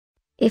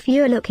If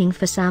you're looking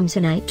for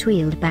Samsonite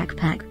wheeled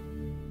backpack,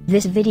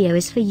 this video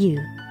is for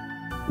you.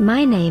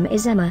 My name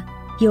is Emma,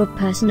 your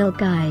personal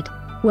guide.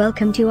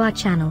 Welcome to our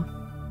channel.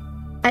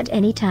 At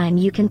any time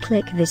you can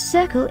click this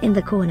circle in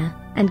the corner,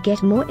 and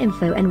get more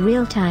info and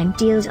real-time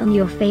deals on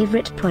your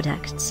favorite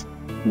products.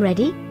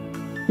 Ready?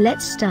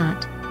 Let's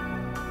start.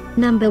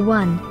 Number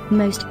 1,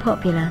 Most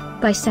Popular,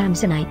 by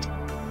Samsonite.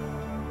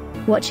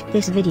 Watch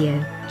this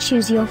video,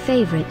 choose your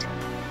favorite.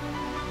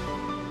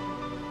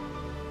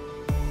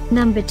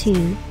 Number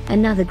 2,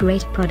 another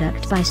great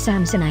product by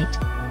Samsonite.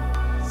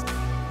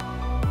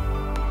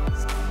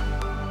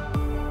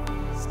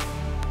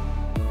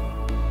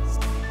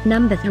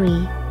 Number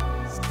 3.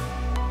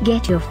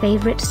 Get your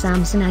favorite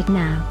Samsonite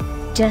now.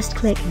 Just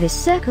click this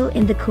circle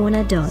in the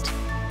corner dot.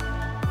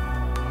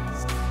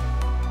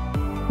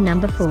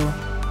 Number 4.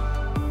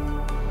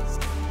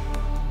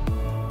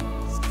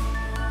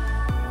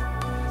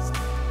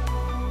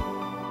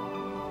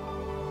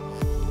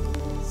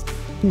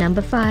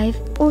 Number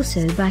 5,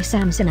 also by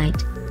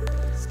Samsonite.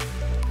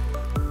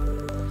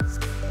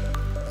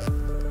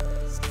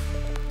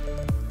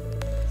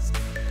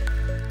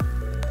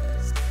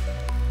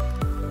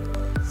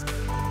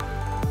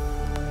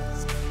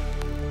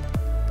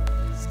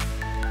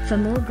 For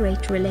more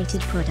great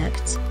related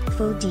products,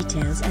 full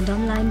details and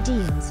online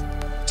deals,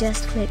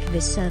 just click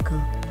this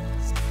circle.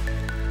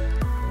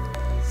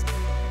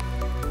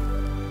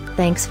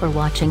 Thanks for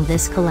watching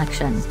this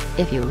collection.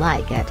 If you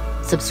like it,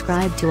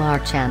 subscribe to our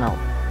channel.